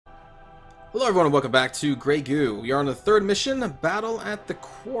Hello everyone and welcome back to Grey Goo. We are on the third mission, Battle at the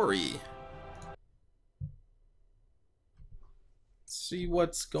Quarry. Let's see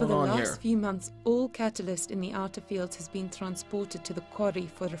what's going on here. For the last few months, all catalyst in the outer fields has been transported to the Quarry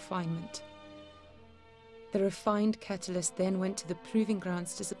for refinement. The refined catalyst then went to the proving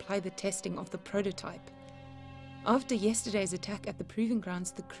grounds to supply the testing of the prototype. After yesterday's attack at the proving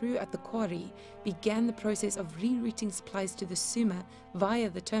grounds, the crew at the Quarry began the process of rerouting supplies to the Suma via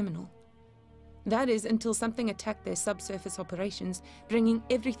the terminal. That is, until something attacked their subsurface operations, bringing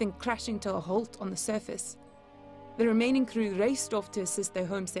everything crashing to a halt on the surface. The remaining crew raced off to assist their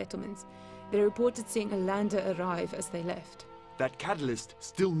home settlements. They reported seeing a lander arrive as they left. That catalyst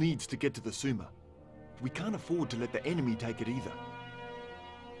still needs to get to the Suma. We can't afford to let the enemy take it either.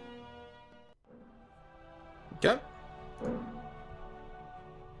 Okay.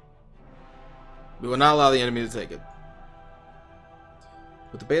 We will not allow the enemy to take it.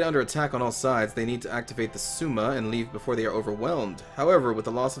 With the beta under attack on all sides, they need to activate the Suma and leave before they are overwhelmed. However, with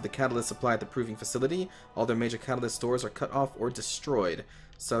the loss of the catalyst supply at the proving facility, all their major catalyst stores are cut off or destroyed.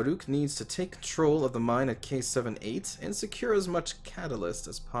 Saruk needs to take control of the mine at K78 and secure as much catalyst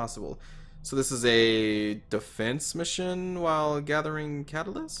as possible. So this is a defense mission while gathering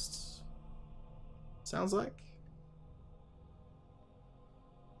catalyst? Sounds like.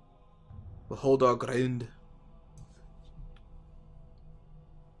 We'll hold our ground.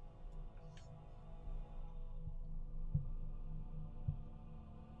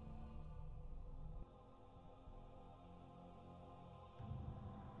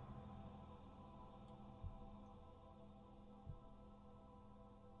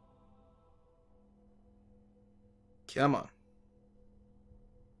 Come on.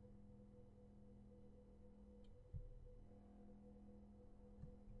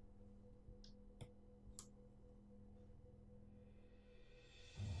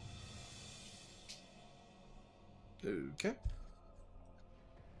 Okay.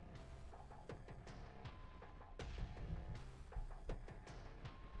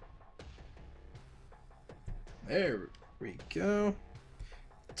 There we go.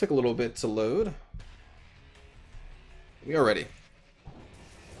 Took a little bit to load. We are ready.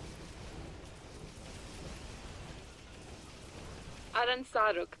 Aran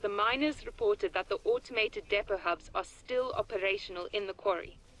Saruk, the miners reported that the automated depot hubs are still operational in the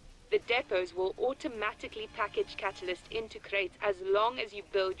quarry. The depots will automatically package catalyst into crates as long as you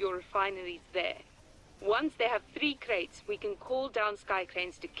build your refineries there. Once they have 3 crates, we can call down sky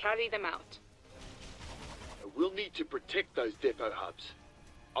cranes to carry them out. We'll need to protect those depot hubs.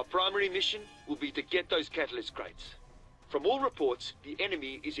 Our primary mission will be to get those catalyst crates. From all reports, the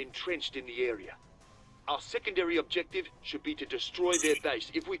enemy is entrenched in the area. Our secondary objective should be to destroy their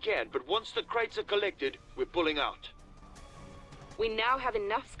base if we can, but once the crates are collected, we're pulling out. We now have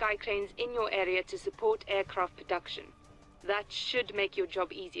enough sky cranes in your area to support aircraft production. That should make your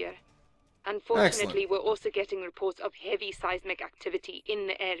job easier. Unfortunately, we're also getting reports of heavy seismic activity in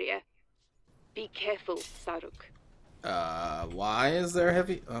the area. Be careful, Saruk. Why is there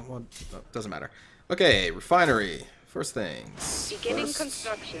heavy? Well, doesn't matter. Okay, refinery. First things. Beginning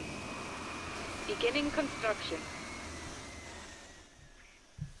construction. Beginning construction.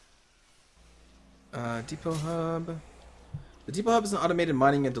 Depot hub. The depot hub is an automated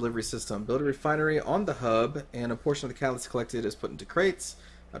mining and delivery system. Build a refinery on the hub, and a portion of the catalyst collected is put into crates.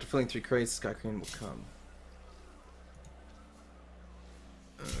 After filling 3 crates, Sky Crane will come.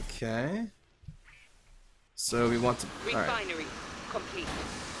 Okay. So we want to. Refinery complete.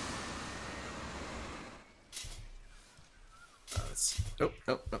 Nope.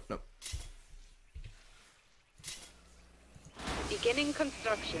 Beginning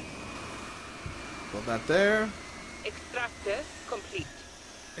construction. Build that there. Extractor complete.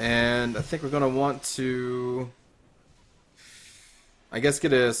 And I think we're going to want to, I guess,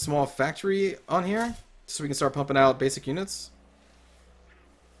 get a small factory on here so we can start pumping out basic units.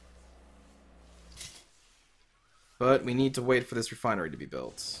 But we need to wait for this refinery to be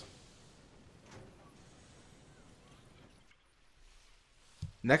built.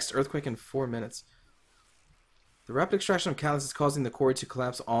 Next earthquake in 4 minutes. The rapid extraction of catalyst is causing the quarry to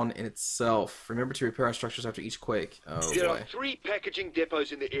collapse on itself. Remember to repair our structures after each quake. Oh There boy. are 3 packaging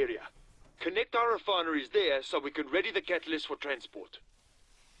depots in the area. Connect our refineries there so we can ready the catalyst for transport.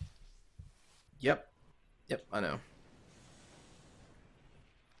 Yep, I know.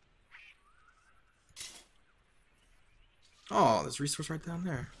 Oh, there's a resource right down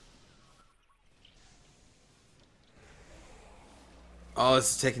there. Oh,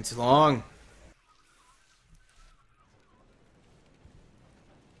 this is taking too long.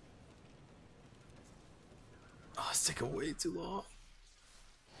 Oh, it's taking way too long.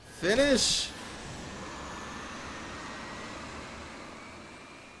 Finish!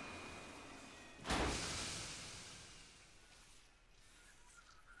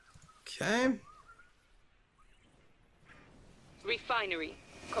 Okay. Refinery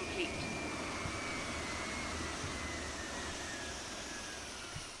complete.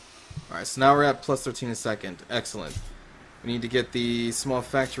 Alright, so now we're at plus 13 a second. Excellent. We need to get the small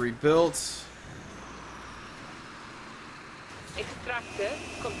factory built. Extractor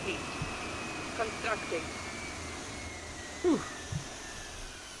complete. Constructing. Whew.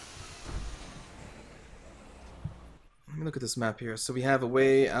 Let me look at this map here. So we have a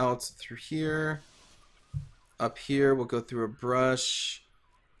way out through here. Up here, we'll go through a brush.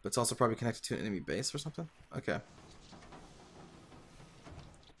 But it's also probably connected to an enemy base or something. Okay.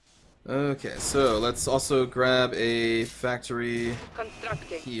 Okay, so let's also grab a factory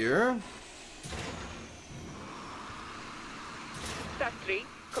here. Factory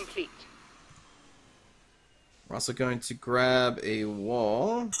complete. We're also going to grab a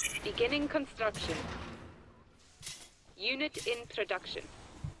wall. Beginning construction. Unit in production.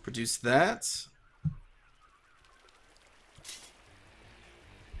 Produce that.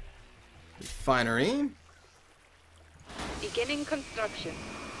 Refinery. Beginning construction.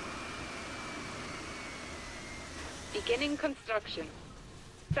 Beginning construction.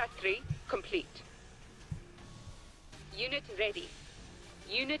 Factory complete. Unit ready.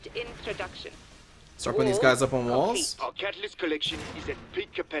 Unit in production. Start putting these guys up on walls. Our catalyst collection is at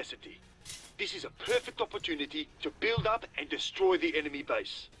peak capacity. This is a perfect opportunity to build up and destroy the enemy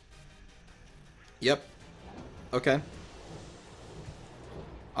base. Yep. Okay.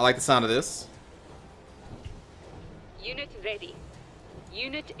 I like the sound of this. Unit ready.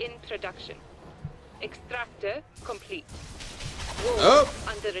 Unit in production. Extractor complete. Wall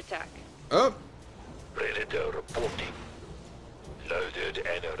under attack. Oh! Predator reporting. Loaded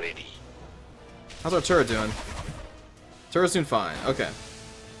and ready. How's our turret doing? Turret's doing fine. Okay.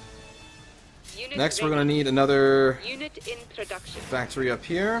 Unit Next, ready. we're going to need another Unit in production. factory up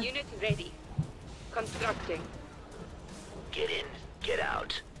here. Unit ready. Constructing. Get in, get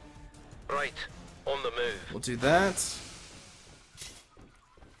out. Right, on the move. We'll do that.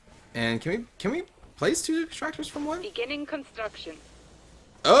 And can we place two extractors from one? Beginning construction.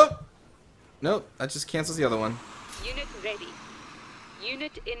 Oh! Nope, that just cancels the other one. Unit ready.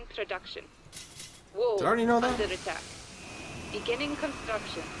 Unit in production. Wall Did I already know that? under attack. Beginning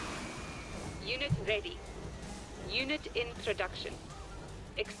construction. Unit ready. Unit in production.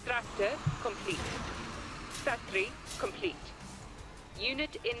 Extractor complete. Factory complete.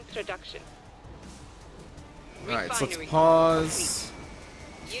 Unit in production. Alright, so let's Refinery pause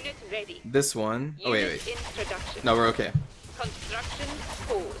complete. Unit ready. this one. Oh, wait, Unit wait. in production. No, we're okay. Construction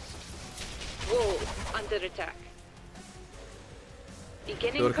paused. Wall under attack.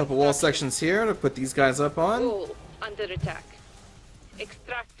 Beginning Build a couple wall construction. sections here to put these guys up on. Wall under attack.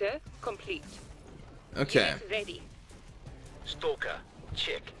 Extractor complete. Okay. Unit ready. Stalker,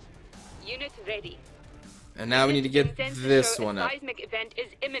 check. Unit ready. And now we need to get Intends to this show one a up. seismic event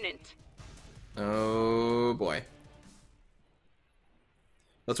is imminent. Oh boy.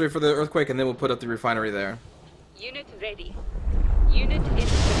 Let's wait for the earthquake and then we'll put up the refinery there. Unit ready. Unit in production.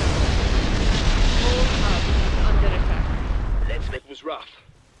 All hubs under attack. It was rough.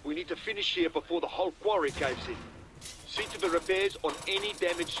 We need to finish here before the whole quarry caves in. See to the repairs on any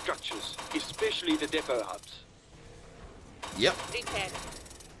damaged structures, especially the depot hubs. Yep. Repairing.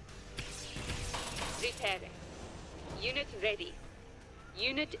 Repairing. Unit ready.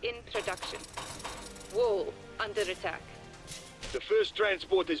 Unit in production. Wall under attack. The first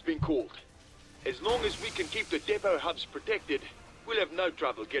transport has been called. As long as we can keep the depot hubs protected, we'll have no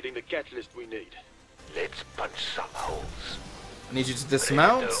trouble getting the catalyst we need. Let's punch some holes. I need you to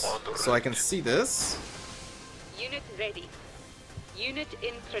dismount so I can see this. Unit ready. Unit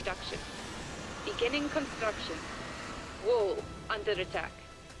in production. Beginning construction. Wall under attack.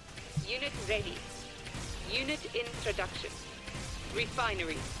 Unit ready. Unit in production.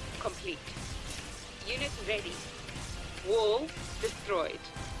 Refinery complete. Unit ready. Wall destroyed.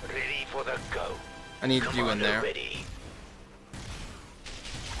 Ready for the go. I need you in Commander there. ready.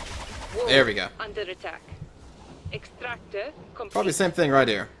 Wall There we go. under attack. Extractor complete. Probably the same thing right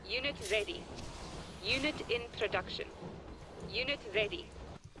here. Unit ready. Unit in production. Unit ready.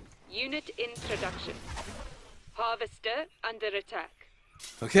 Unit in production. Harvester under attack.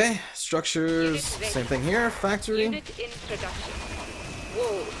 Okay, structures, Unit ready. same thing here. Factory. Unit in production.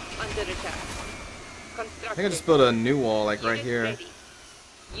 Wall under attack. I Construction. think I just built a new wall like right Unit here. ready.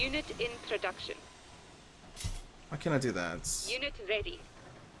 Unit in production. Why can't I do that? Unit ready.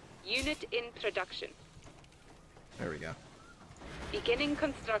 Unit in production. There we go. Beginning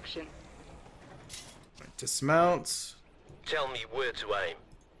construction. Dismount. Tell me where to aim.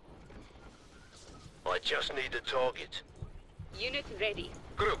 I just need a target. Unit ready.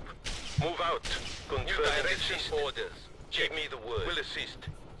 Group, move out. Confirm direction orders. Give me the word. Will assist.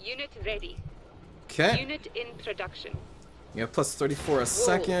 Unit ready. Okay. Unit in production. You have plus 34 a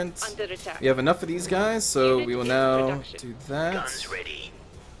second. Under attack. We have enough of these guys, so Unit we will in now production. do that. Guns ready.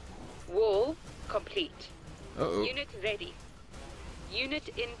 Wall complete. Uh-oh. Unit ready. Unit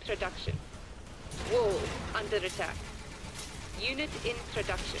in production. Wall under attack. Unit in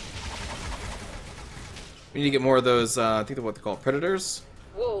production. We need to get more of those, I think they're what they call predators.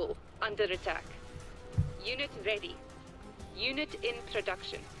 Wall under attack. Unit ready. Unit in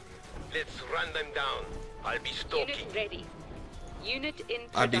production. Let's run them down. I'll be stalking. Unit ready. Unit in production.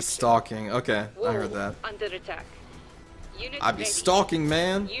 I'd be stalking. Okay, Wall I heard that. under attack. Unit I'd be ready. stalking,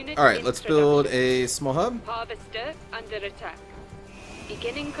 man. Unit Alright, in let's build production. a small hub. Harvester under attack.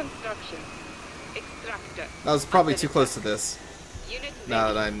 Beginning construction. Extractor. That was probably under too attack. close to this, Unit now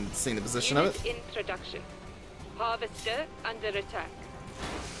ready. that I'm seeing the position Unit of it. in production. Harvester under attack.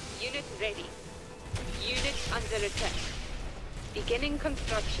 Unit ready. Unit under attack. Beginning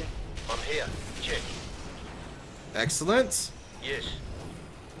construction. I'm here. Check. Excellent. Yes.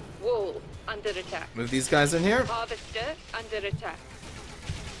 Wall under attack. Move these guys in here. Harvester under attack.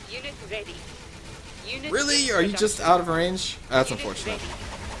 Unit ready. Unit Really? in Are you just production. out of range? That's Unit unfortunate.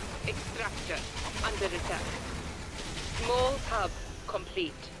 ready. Extractor under attack. Small hub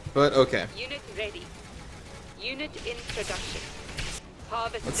complete. But okay. Unit ready. Unit in production.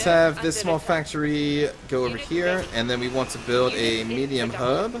 Harvester Let's have this under small attack. factory go over Unit here, ready. and then we want to build a Unit in medium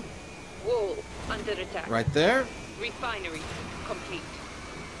production. hub Wall under attack. right there. Refinery complete.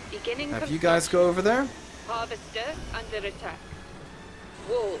 Beginning Have you guys go over there. Harvester under attack.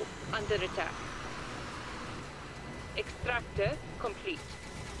 Wall under attack. Extractor complete.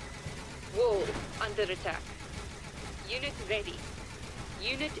 Wall under attack. Unit ready.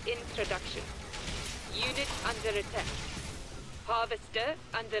 Unit in production. Unit under attack. Harvester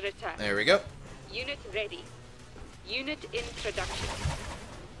under attack. There we go. Unit ready. Unit in production.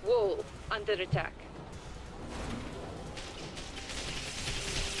 Wall under attack.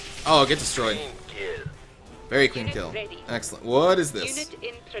 Oh, get destroyed. Clean kill. Very clean Unit kill. ready. Excellent. What is this? Unit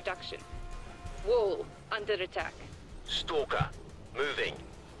in production. Wall under attack. Stalker. Moving.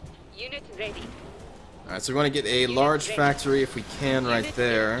 Unit ready. Alright, so we want to get a Unit large ready. factory if we can right Unit in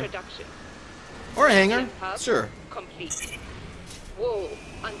there. production. Or a hangar. Medium hub Sure. Complete. Wall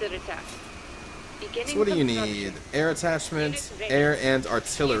under attack. Beginning So what do you construction. need? Air attachment, Unit ready. air and Unit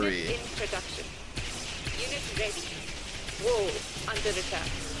artillery. in production. Unit ready. Wall under attack.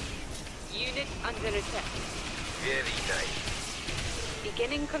 Unit under attack. Very nice.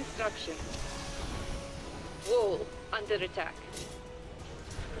 Beginning construction. Wall under attack.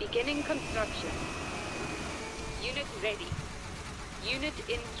 Beginning construction. Unit ready. Unit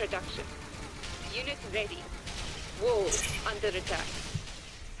in production. Unit ready. Wall under attack.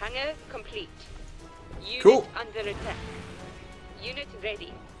 Hangar complete. Unit Cool. under attack. Unit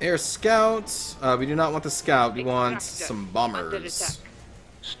ready. Air scouts. We do not want the scout. We want Extractor some under bombers. attack.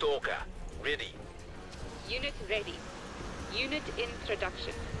 Stalker. Ready. Unit ready. Unit in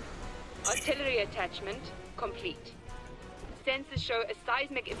production. Artillery attachment complete. Sensors show a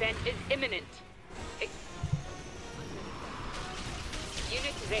seismic event is imminent.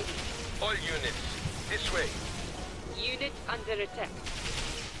 Unit ready. All units. This way. Unit under attack.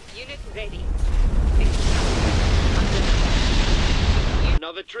 Unit ready. Extractor under attack.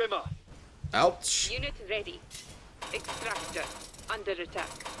 Another trimmer. Ouch. Unit ready. Extractor under attack.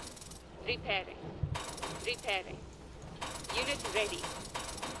 Repairing. Repairing. Unit ready.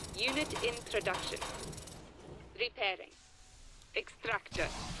 Unit in production. Repairing. Extractor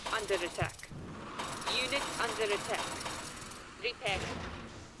under attack. Unit under attack. Repairing.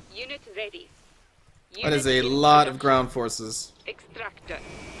 Unit ready. That is Unit a in lot of production. ground forces. Extractor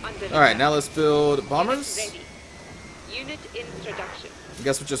under attack. Alright, now let's build bombers. Unit ready. Unit in production. I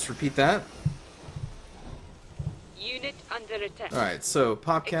guess we'll just repeat that. Unit under attack. Alright, so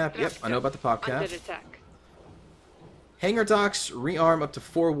pop cap. Yep, I know about the pop cap. Under attack. Hangar docks, rearm up to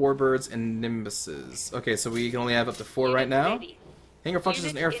 4 warbirds and nimbuses. Okay, so we can only have up to 4 right Unit now. ready. Hangar functions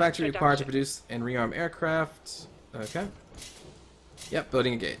as an Unit air in factory required to production. produce and rearm aircraft. Okay. Yep,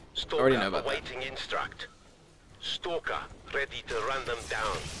 building a gate. Stalker Already know about that. awaiting instruct. Stalker. Ready to run them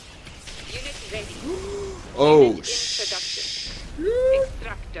down. Unit ready. Oh, Unit in production.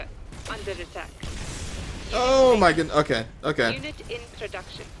 Extractor under attack. Unit Oh ready. my goodness. Okay, okay. Unit in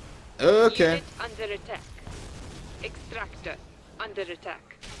production. Okay. Unit under attack. Extractor under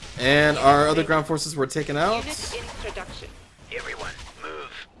attack. And Unit our other ready. ground forces were taken out. Unit in production. Everyone,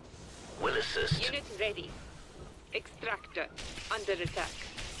 move. Will assist. Unit ready. Extractor under attack.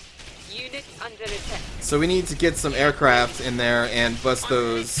 Unit under attack. So we need to get some aircraft in there and bust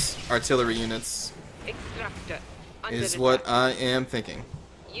those artillery units. Extractor under Is attack. what I am thinking.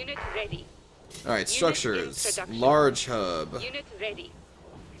 Unit ready. Alright, structures. introduction. Large hub. Unit ready.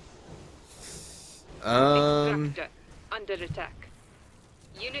 Um, Extractor under attack.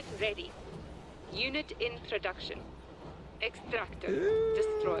 Unit ready. Unit in production. Extractor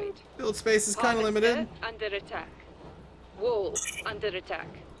destroyed. build space is kind of limited. Harvester under attack. Wall under attack.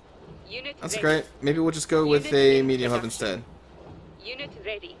 Unit That's ready. great. Maybe we'll just go with Unit a in medium hub production. instead. Unit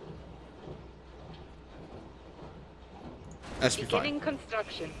ready. That should be Beginning fine.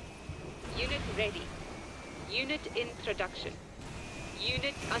 construction. Unit ready. Unit in production.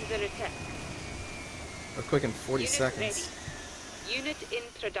 Unit under attack. Earthquake in 40 Unit seconds. ready. Unit in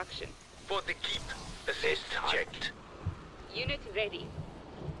production. For the keep. Assist checked. Unit ready.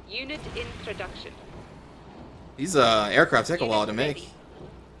 Unit in production. These aircraft take a Unit while to make. ready.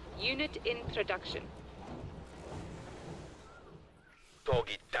 Unit in production.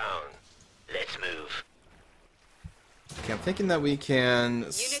 Target down. Let's move. Okay, I'm thinking that we can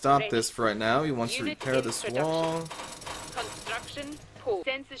stop this for right now. He wants to Unit repair in this production. wall. Construction pause.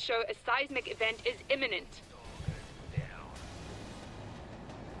 Sensors show a seismic event is imminent.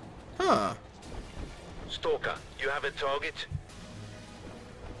 Huh. Stalker, you have a target?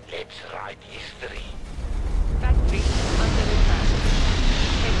 Let's write history. Factory under attack.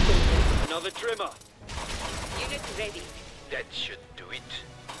 Headquarters. Another trimmer. Unit ready. That should do it.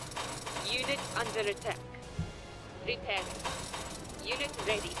 Unit under attack. Repairing. Unit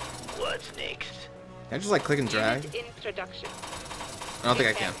ready. What's next? Can I just like click and drag? Unit in production. I don't think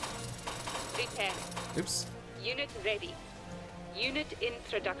I can. Repairing. Oops. Unit ready. Unit in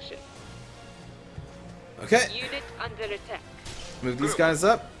production. Okay. Unit under attack. Move these guys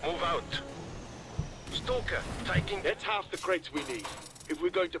up. Move out. Stalker, taking... That's half the crates we need. If we're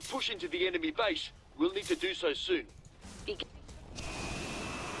going to push into the enemy base, we'll need to do so soon. Begin.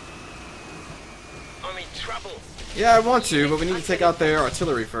 I'm in trouble. Yeah, I want to, but we need to take out their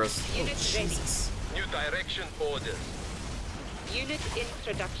artillery first. Oh, Unit ready. Jesus. New direction orders. Unit in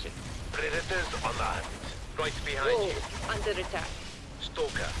production. Predators on the hunt. Right behind Wall you. under attack.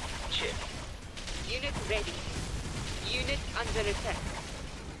 Stalker, check. Unit ready. Unit under attack.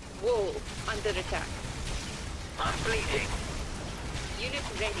 Wall under attack. I'm bleeding. Unit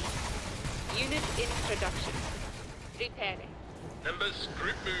ready. Unit in production. Repairing. Numbers,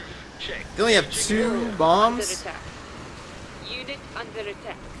 group move, check. They only have 2 Under bombs, attack. Unit under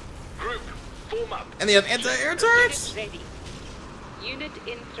attack. Group, form up. and they have anti-air turrets? Unit ready. Unit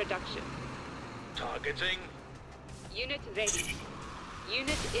in production. Targeting. Unit ready.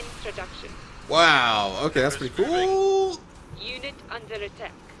 Unit in production. Wow. Okay, that's pretty cool. Unit under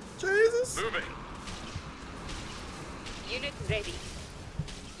attack. Jesus. Moving. Unit ready.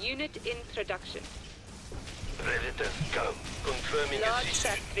 Unit in production. Predators, go. Confirming Large assist.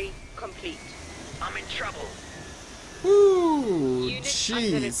 factory complete. I'm in trouble. Woo. Unit under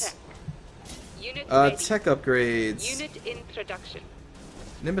Jeez. attack. Unit ready. Tech upgrades. Unit in production.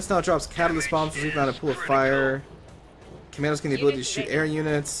 Nimbus now drops catalyst bombs to leave out a pool of fire. Commandos gain the ability to shoot air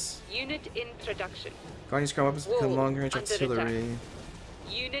units. Unit in production. Guardian's ground weapons become Wall longer range under artillery.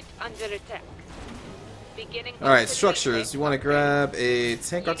 Unit under attack. Beginning. Alright, artillery structures. test You want to upgrade. grab a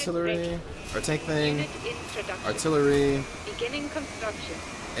tank Unit artillery, ready. or tank thing, Unit in production. artillery, Beginning construction.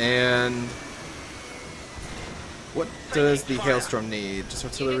 and what does the Fire. hailstorm need? Just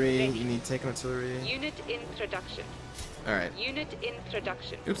artillery? Unit ready. You need tank and artillery. Unit in production. Alright. Unit in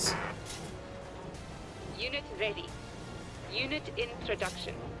production. Oops. Unit ready. Unit in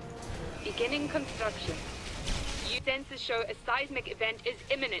production. Beginning construction. Sensors show a seismic event is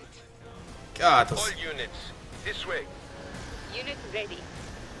imminent. God, All those... units, this way. Unit ready.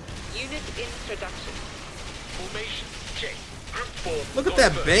 Unit in production. Formation, check. Group form. Look at on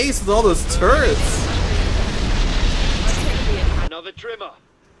that first. base with all those turrets! Artillery attack. Another trimmer.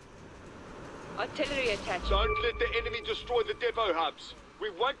 Artillery attachment. Don't let the enemy destroy the depot hubs. We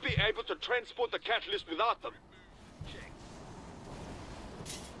won't be able to transport the catalyst without them.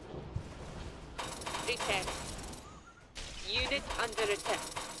 Repairing. Unit under attack.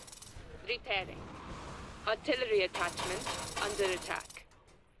 Repairing. Artillery attachment under attack.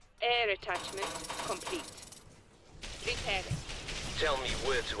 Air attachment complete. Repairing. Tell me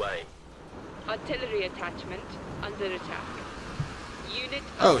where to aim. Artillery attachment under attack. Unit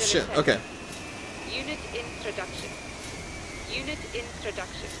Oh under shit, attack. okay. Unit in production. Unit in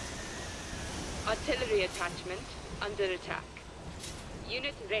production. Artillery attachment under attack.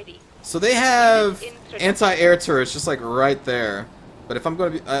 Unit ready. So they have Unit introduction. anti-air turrets just like right there. But if I'm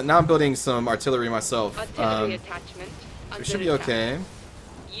going to be now I'm building some artillery myself. Artillery attachment. So Under it should be attack. okay.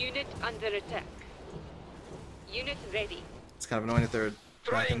 Unit under attack. Unit ready. It's kind of annoying that they're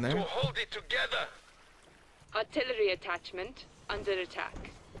back in Trying to there. hold it together. Artillery attachment under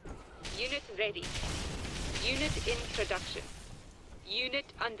attack. Unit ready. Unit in production. Unit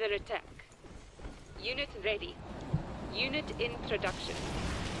under attack. Unit ready. Unit in production.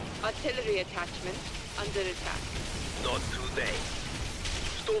 Artillery attachment under attack. Not today.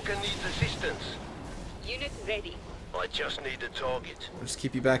 Stalker needs assistance. Unit ready. I just need a target. I'll just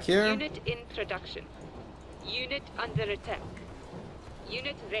keep you back here. Unit in production. Unit under attack.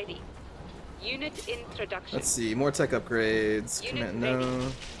 Unit ready. Unit in production. Let's see, more tech upgrades. Unit Command no.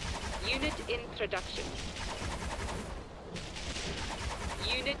 ready. Unit in production.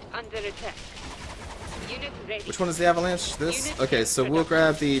 Unit under attack. Unit ready. Which one is the avalanche? This? Unit Okay, in so we'll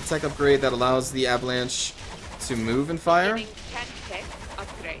grab the tech upgrade that allows the avalanche to move and fire. Getting tank tech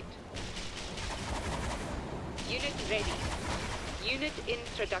upgrade. Unit ready. Unit in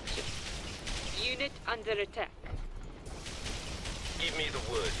production. Unit under attack. Give me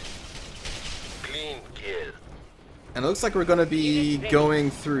the word. Clean kill. And it looks like we're going to be Unit ready.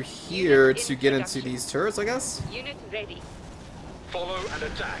 going through here Unit to get into introduction. these turrets, I guess? Unit ready. Follow and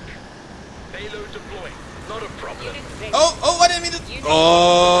attack. Payload deployed. Not a problem. Unit ready. Oh, I didn't mean to... Unit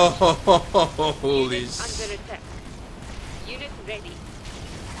Oh, holy Unit sh... under attack. Unit ready.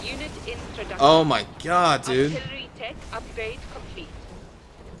 Unit in production. Oh my god, dude. Artillery tech upgrade complete.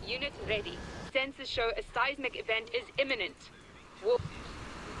 Unit ready. Sensors show a seismic event is imminent.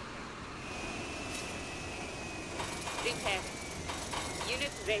 Repair.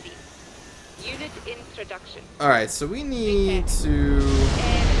 Unit ready. Unit in production. Alright, so we need to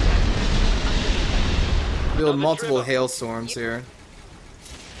Air attack. Under attack. build Another multiple trimmer. hailstorms here.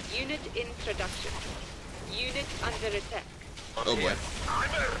 Unit in production. Unit under attack. Oh boy. I'm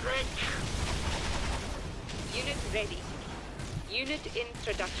a wreck. Unit ready. Unit in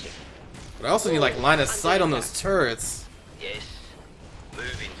production. But I also need like line of sight on those turrets. Yes.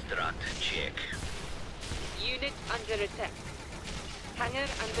 Move instruct. Check. Unit under attack. Hangar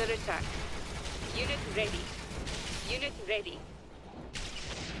under attack. Unit ready. Unit ready.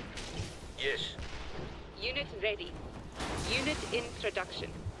 Yes. Unit ready. Unit in production.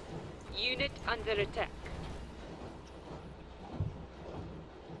 Unit under attack.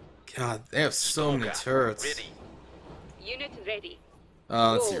 God, they have so many Stalker, turrets. Ready. Unit ready.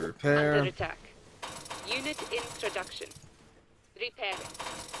 Let's see, Wall repair. under attack. Unit in production. Repairing.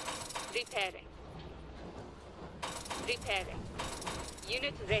 Repairing. Repairing.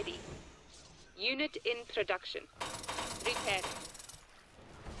 Unit ready. Unit in production. Repairing.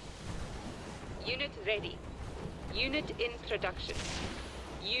 Unit ready. Unit in production.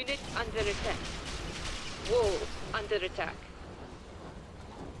 Unit under attack. Wall under attack.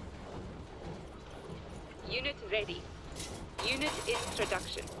 Unit ready. Unit in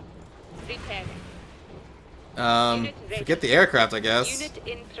production. Repairing. Unit ready. Forget the aircraft, I guess. Unit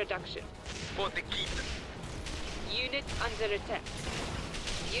in production. For the keep. Unit under attack.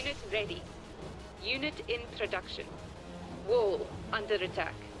 Unit ready. Unit in production. Wall under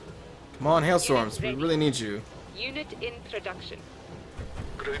attack. Come on, hailstorms. We Unit ready. really need you. Unit in production.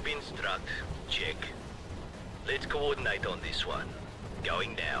 Group instruct. Check. Let's coordinate on this one.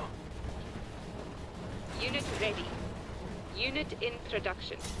 Going now. Unit ready. Unit in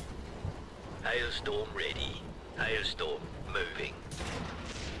production. Hailstorm ready. Hailstorm moving.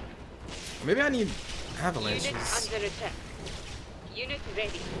 Maybe I need Unit avalanches. under attack. Unit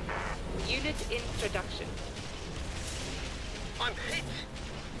ready. Unit in production. I'm hit.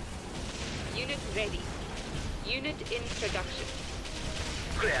 Unit ready. Unit in production.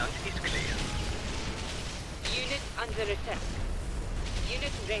 Ground is clear. Unit under attack.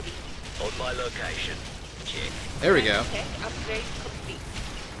 Unit ready. On my location. Check. There we go. Tech upgrade complete.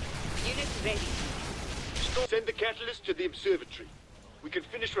 Unit ready. Send the catalyst to the observatory. We can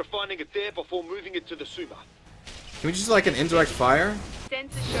finish refining it there before moving it to the Suma. Can we just like an indirect fire?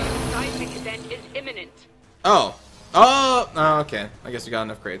 Sensors show a seismic event is imminent. Oh. Oh, okay. I guess we got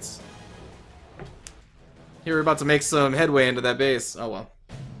enough crates. Here we're about to make some headway into that base. Oh well.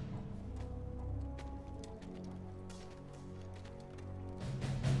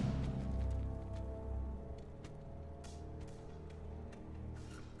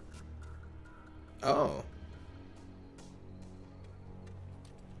 Oh.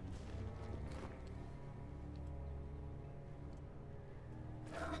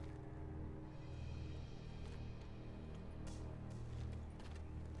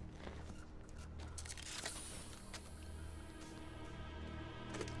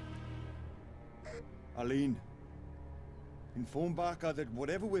 Aline, inform Barker that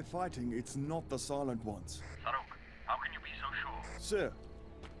whatever we're fighting, it's not the Silent Ones. Farouk, how can you be so sure? Sir,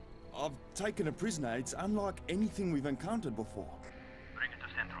 I've taken a prisoner. It's unlike anything we've encountered before. Bring it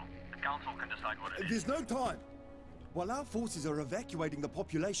to Central. The Council can decide what it is. There's no time! While our forces are evacuating the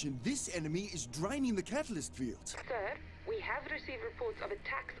population, this enemy is draining the catalyst fields. Sir, we have received reports of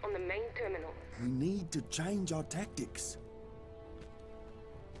attacks on the main terminal. We need to change our tactics.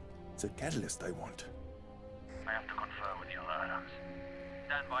 It's a catalyst they want. I have to confer with the Alliance.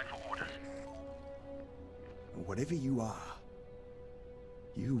 Stand by for orders. Whatever you are,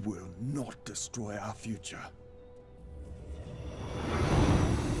 you will not destroy our future.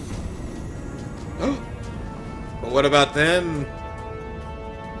 But what about them?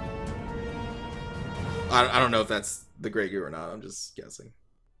 I don't know if that's the Grey Goo or not. I'm just guessing.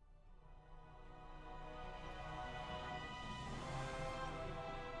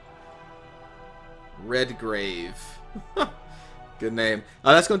 Red Grave. Good name.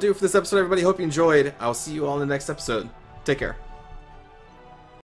 That's going to do it for this episode, everybody. Hope you enjoyed. I'll see you all in the next episode. Take care.